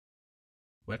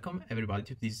Welcome everybody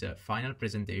to this final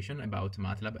presentation about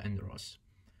MATLAB and ROS.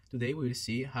 Today we will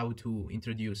see how to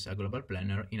introduce a global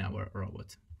planner in our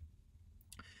robot.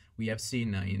 We have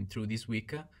seen through this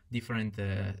week different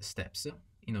steps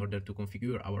in order to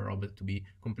configure our robot to be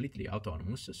completely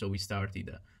autonomous. So we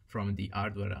started from the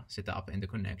hardware setup and the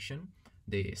connection,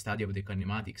 the study of the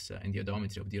kinematics and the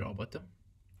odometry of the robot,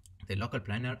 the local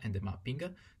planner and the mapping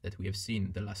that we have seen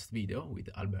in the last video with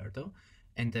Alberto.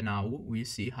 And now we'll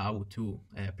see how to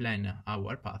plan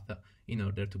our path in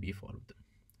order to be followed.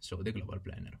 So the global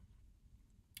planner.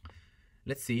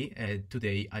 Let's see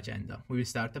today's agenda. We will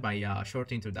start by a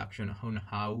short introduction on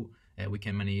how we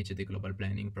can manage the global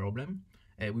planning problem.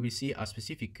 We will see a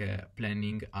specific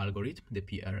planning algorithm, the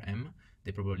PRM,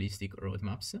 the probabilistic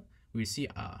roadmaps. We will see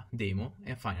a demo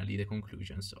and finally the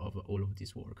conclusions of all of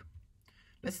this work.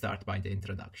 Let's start by the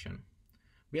introduction.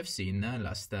 We have seen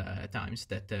last times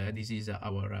that this is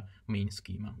our main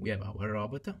schema. We have our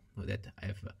robot that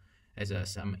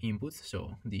has some inputs,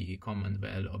 so the command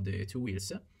value of the two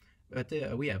wheels, but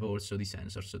we have also the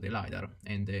sensors, so the LiDAR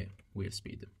and the wheel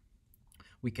speed.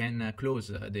 We can close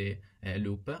the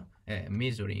loop,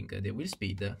 measuring the wheel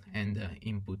speed and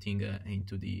inputting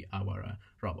into our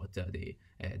robot the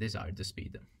desired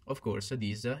speed. Of course,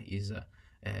 this is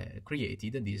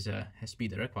created, this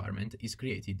speed requirement is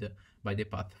created by the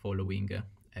path following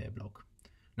block.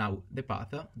 Now, the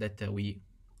path that we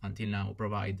until now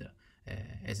provide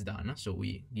has done, so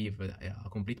we give a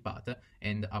complete path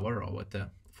and our robot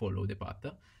follow the path.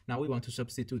 Now we want to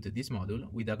substitute this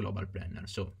module with a global planner,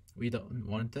 so we don't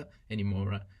want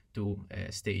anymore to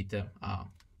state a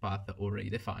path already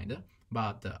defined,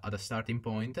 but at a starting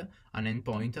point, an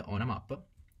endpoint on a map,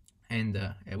 and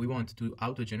we want to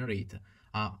auto-generate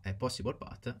a possible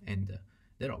path, and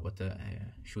the robot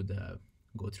should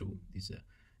go through this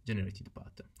generated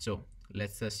path. So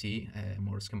let's see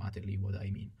more schematically what I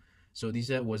mean. So this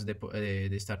was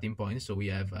the starting point. So we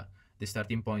have the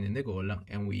starting point and the goal,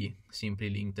 and we simply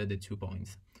linked the 2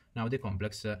 points. Now the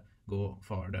complex go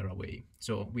farther away.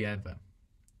 So we have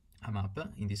a map.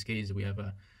 In this case, we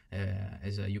have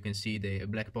as you can see, the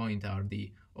black point are the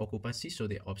occupancy, so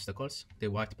the obstacles. The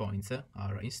white points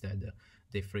are instead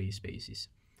the free spaces.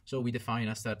 So we define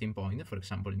a starting point, for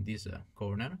example, in this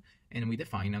corner, and we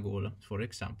define a goal, for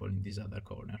example, in this other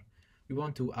corner. We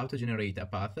want to auto-generate a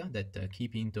path that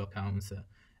keep into account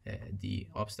the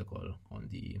obstacle on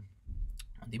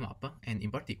the map, and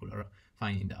in particular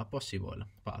find a possible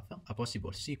path, a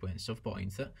possible sequence of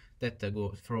points that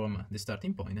go from the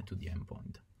starting point to the end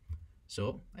point.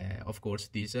 So, of course,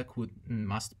 this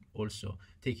must also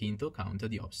take into account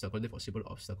the obstacle, the possible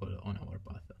obstacle on our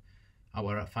path.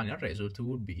 Our final result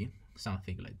would be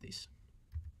something like this.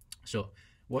 So,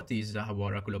 what is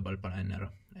our global planner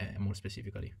more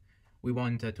specifically? We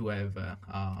want to have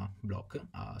a block,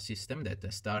 a system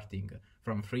that starting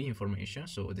from free information,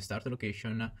 so the start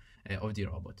location of the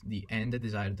robot, the end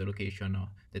desired location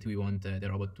that we want the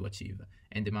robot to achieve,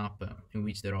 and the map in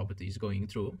which the robot is going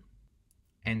through.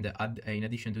 And in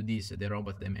addition to this, the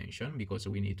robot dimension, because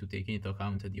we need to take into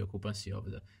account the occupancy of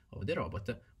the robot,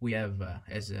 we have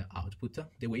as output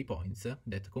the waypoints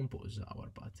that compose our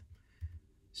path.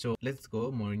 So let's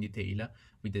go more in detail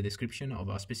with the description of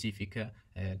a specific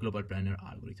global planner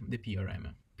algorithm, the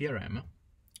PRM. PRM,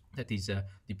 that is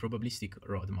the probabilistic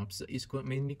roadmaps, is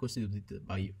mainly constituted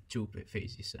by 2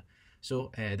 phases.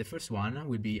 So the first one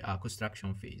will be a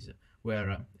construction phase,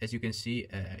 where, as you can see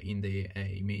in the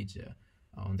image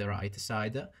on the right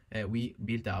side, we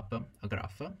built up a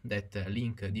graph that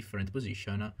link different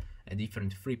position,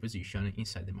 different free position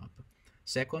inside the map.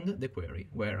 Second, the query,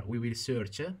 where we will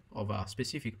search of a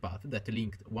specific path that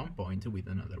linked one point with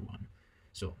another one.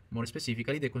 So more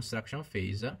specifically, the construction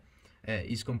phase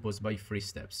is composed by 3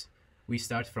 steps. We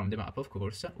start from the map, of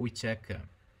course. We check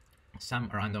some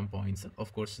random points.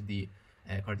 Of course, the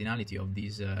cardinality of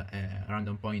these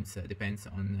random points depends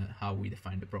on how we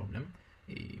define the problem.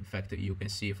 In fact, you can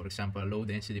see, for example, a low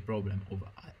density problem or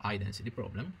a high density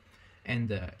problem.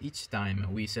 And each time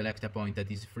we select a point that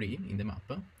is free in the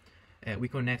map, we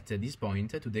connect this point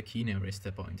to the key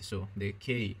nearest point. So the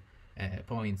k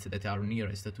points that are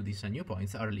nearest to these new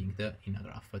points are linked in a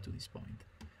graph to this point.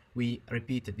 We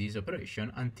repeat this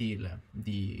operation until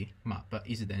the map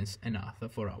is dense enough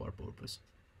for our purpose.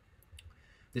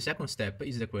 The second step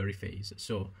is the query phase.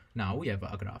 So now we have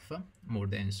a graph, more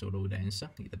dense or low dense,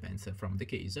 it depends from the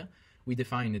case. We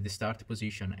define the start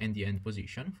position and the end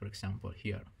position, for example,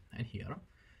 here and here.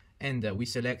 And we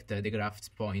select the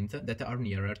graph points that are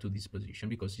nearer to this position,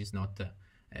 because it's not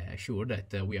sure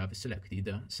that we have selected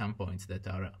some points that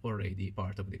are already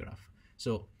part of the graph.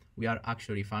 So we are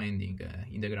actually finding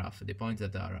in the graph the points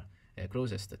that are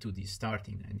closest to the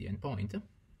starting and the end point.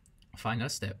 Final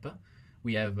step,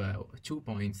 we have 2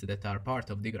 points that are part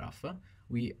of the graph.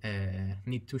 We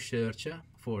need to search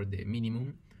for the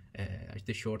minimum,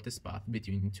 the shortest path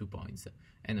between 2 points,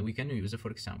 and we can use,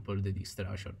 for example, the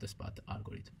Dijkstra shortest path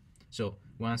algorithm. So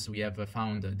once we have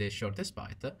found the shortest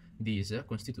path, this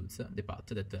constitutes the path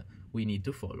that we need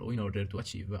to follow in order to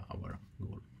achieve our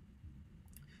goal.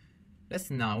 Let's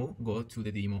now go to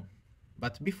the demo.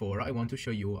 But before, I want to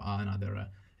show you another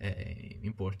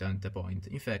important point.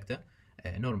 In fact,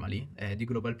 normally the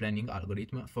global planning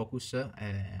algorithm focus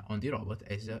on the robot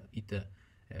as it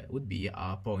would be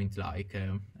a point-like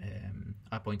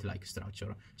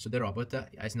structure. So the robot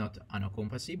has not an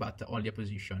occupancy but only a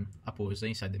position, a pose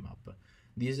inside the map.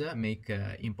 This make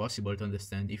impossible to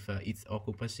understand if its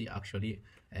occupancy actually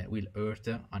will hurt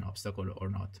an obstacle or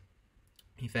not.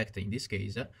 In fact, in this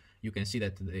case, you can see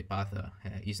that the path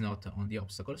is not on the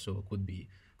obstacle, so could be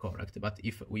correct. But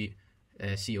if we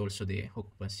see also the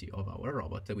occupancy of our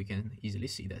robot, we can easily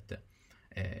see that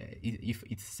if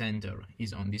its center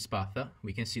is on this path,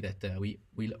 we can see that we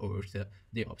will hurt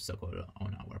the obstacle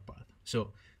on our path.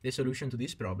 So the solution to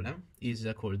this problem is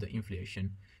called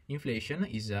inflation. Inflation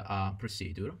is a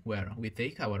procedure where we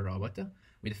take our robot,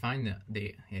 we define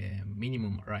the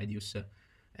minimum radius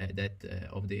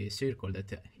of the circle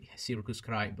that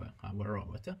circumscribe our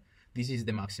robot. This is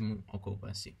the maximum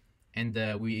occupancy, and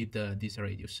with this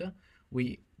radius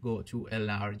we go to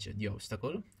enlarge the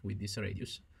obstacle with this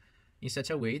radius in such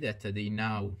a way that the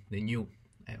new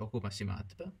occupancy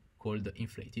map, called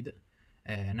inflated,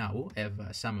 now have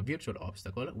some virtual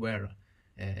obstacle where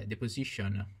the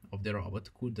position of the robot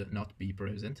could not be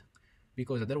present,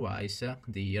 because otherwise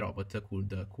the robot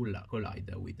could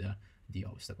collide with the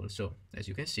obstacle. So as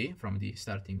you can see from the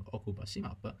starting occupancy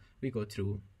map, we go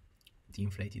through the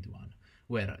inflated one,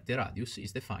 where the radius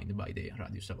is defined by the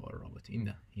radius of our robot.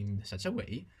 In such a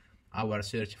way, our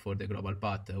search for the global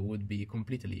path would be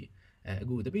completely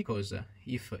good, because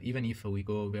even if we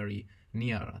go very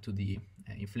near to the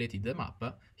inflated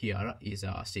map, here is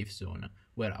a safe zone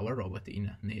where our robot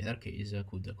in neither case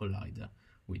could collide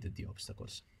with the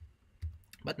obstacles.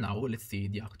 But now let's see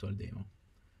the actual demo.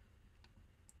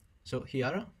 So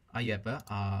here I have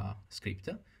a script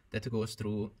that goes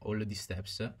through all the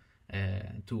steps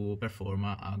to perform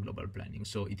a global planning.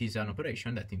 So it is an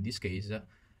operation that in this case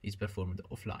is performed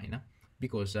offline,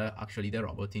 because actually the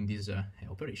robot in this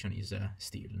operation is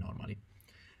still normally.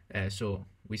 So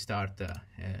we start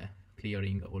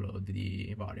clearing all of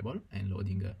the variable and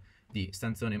loading the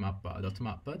stanzone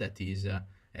map.map, that is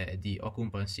the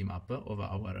occupancy map of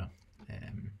our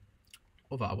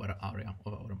area,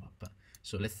 of our map.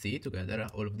 So let's see together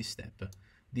all of this step.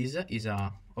 This is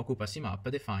a occupancy map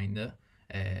defined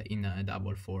in a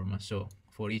double form. So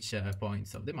for each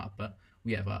point of the map,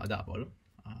 we have a double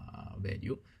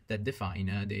value that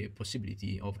define the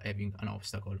possibility of having an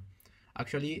obstacle.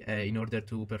 Actually, in order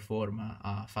to perform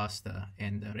a fast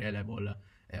and reliable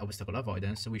obstacle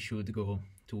avoidance, we should go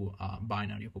to a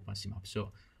binary occupancy map.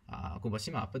 So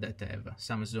occupancy map that have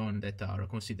some zones that are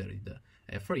considered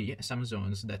free, some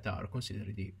zones that are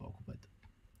considered occupied.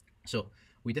 So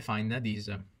we define this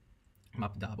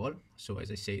map double, so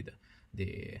as I said,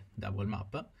 the double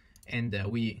map, and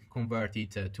we convert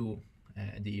it to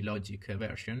the logic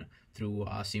version through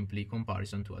a simply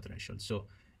comparison to a threshold. So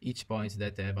each point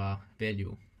that have a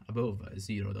value above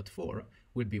 0.4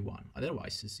 will be 1,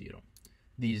 otherwise 0.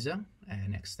 This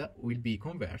next will be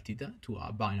converted to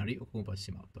a binary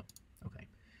occupancy map. Okay,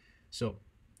 so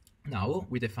now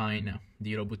we define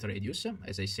the robot radius,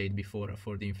 as I said before,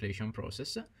 for the inflation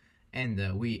process,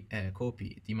 and we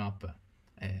copy the map,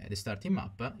 the starting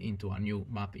map, into a new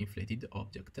map inflated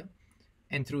object,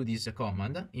 and through this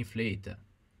command inflate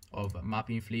of map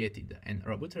inflated and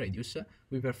robot radius,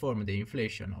 we perform the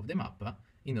inflation of the map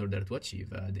in order to achieve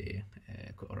the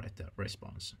correct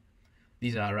response.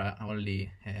 These are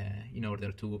only in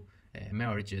order to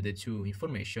merge the two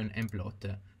information and plot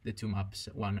the two maps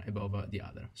one above the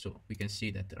other. So we can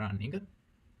see that running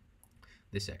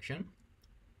the section,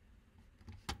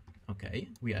 okay,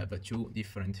 we have two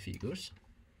different figures.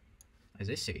 As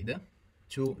I said,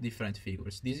 two different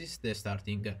figures. This is the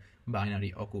starting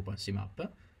binary occupancy map.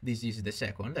 This is the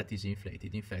second that is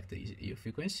inflated. In fact, if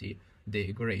you can see,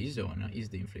 the gray zone is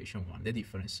the inflation one, the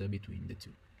difference between the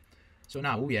two. So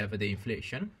now we have the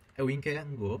inflation, and we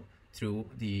can go through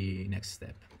the next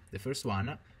step. The first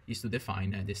one is to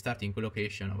define the starting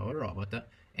location of our robot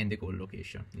and the goal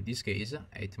location. In this case,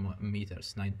 8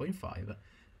 meters 9.5,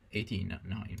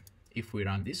 18.9. If we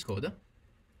run this code,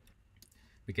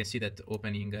 we can see that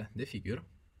opening the figure,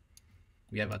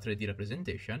 we have a 3D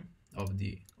representation of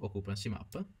the occupancy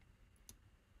map,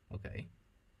 Okay,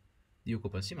 the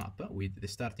occupancy map with the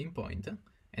starting point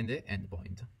and the end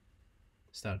point,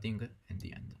 starting and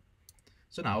the end.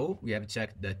 So now we have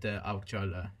checked that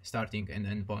actual starting and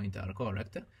end point are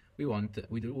correct. We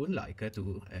would like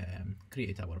to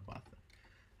create our path.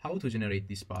 How to generate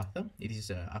this path? It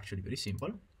is actually very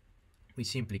simple. We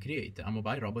simply create a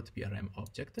mobile robot PRM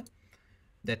object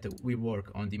that will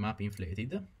work on the map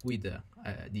inflated with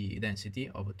the density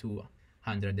of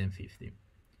 250.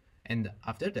 And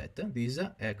after that, this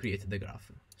creates the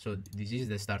graph. So this is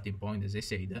the starting point, as I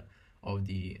said, of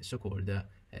the so-called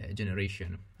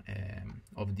generation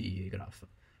of the graph.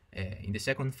 In the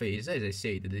second phase, as I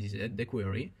said, this is the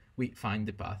query. We find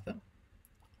the path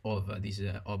of this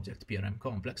object PRM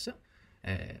complex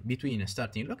between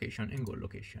starting location and goal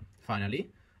location.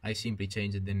 Finally, I simply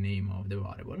changed the name of the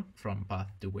variable from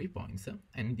path to waypoints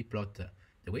and plot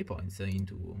the waypoints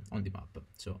on the map.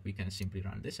 So we can simply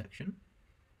run the section.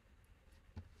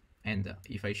 And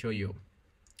if I show you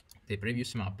the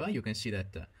previous map, you can see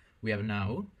that we have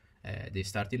now the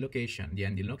starting location, the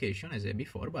ending location as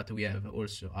before, but we have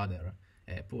also other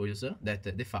poles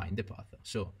that define the path.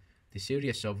 So the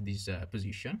series of this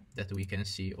position that we can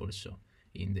see also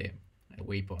in the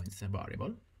waypoints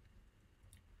variable.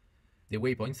 The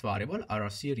waypoints variable are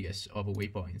a series of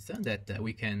waypoints that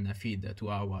we can feed to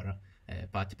our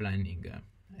path planning,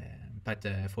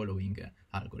 path following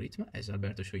algorithm, as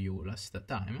Alberto showed you last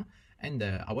time, and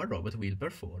our robot will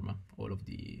perform all of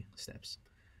the steps.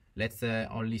 Let's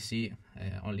only see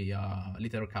only a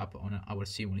little recap on our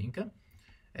Simulink.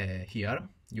 Here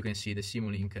you can see the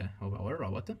Simulink of our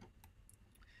robot.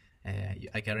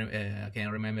 I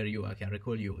can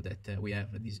recall you that we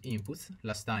have these inputs.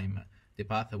 Last time the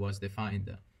path was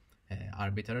defined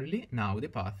arbitrarily. Now the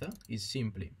path is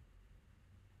simply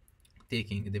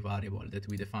taking the variable that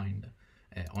we defined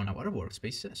on our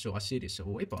workspace, so a series of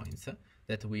waypoints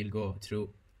that will go through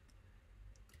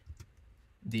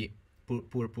the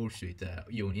pursuit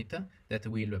unit that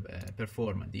will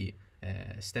perform the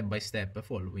step-by-step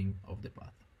following of the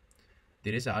path.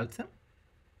 The result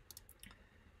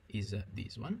is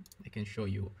this one. I can show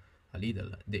you a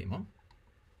little demo.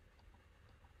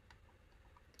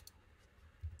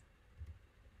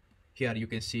 Here you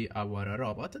can see our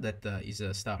robot that is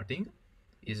starting,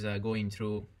 is going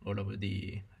through all of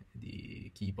the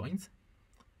key points.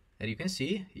 And you can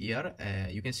see here,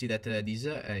 you can see that this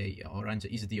orange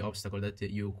is the obstacle that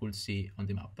you could see on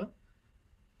the map.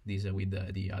 This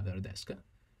with the other desk.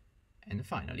 And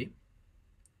finally,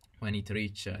 when it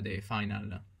reaches the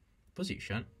final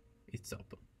position, it's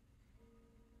stops.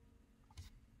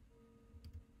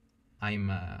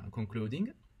 I'm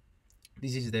concluding.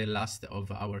 This is the last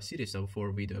of our series of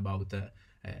 4 videos about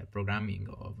programming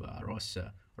of a ROS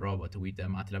robot with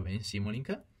MATLAB and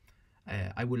Simulink.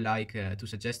 I would like to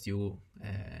suggest you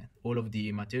all of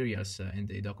the materials and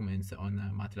the documents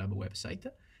on MATLAB website.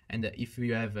 And if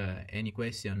you have any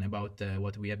question about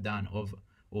what we have done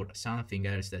or something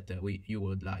else that you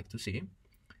would like to see,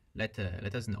 let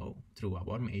us know through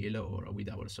our mail or with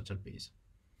our social page.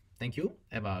 Thank you.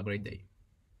 Have a great day.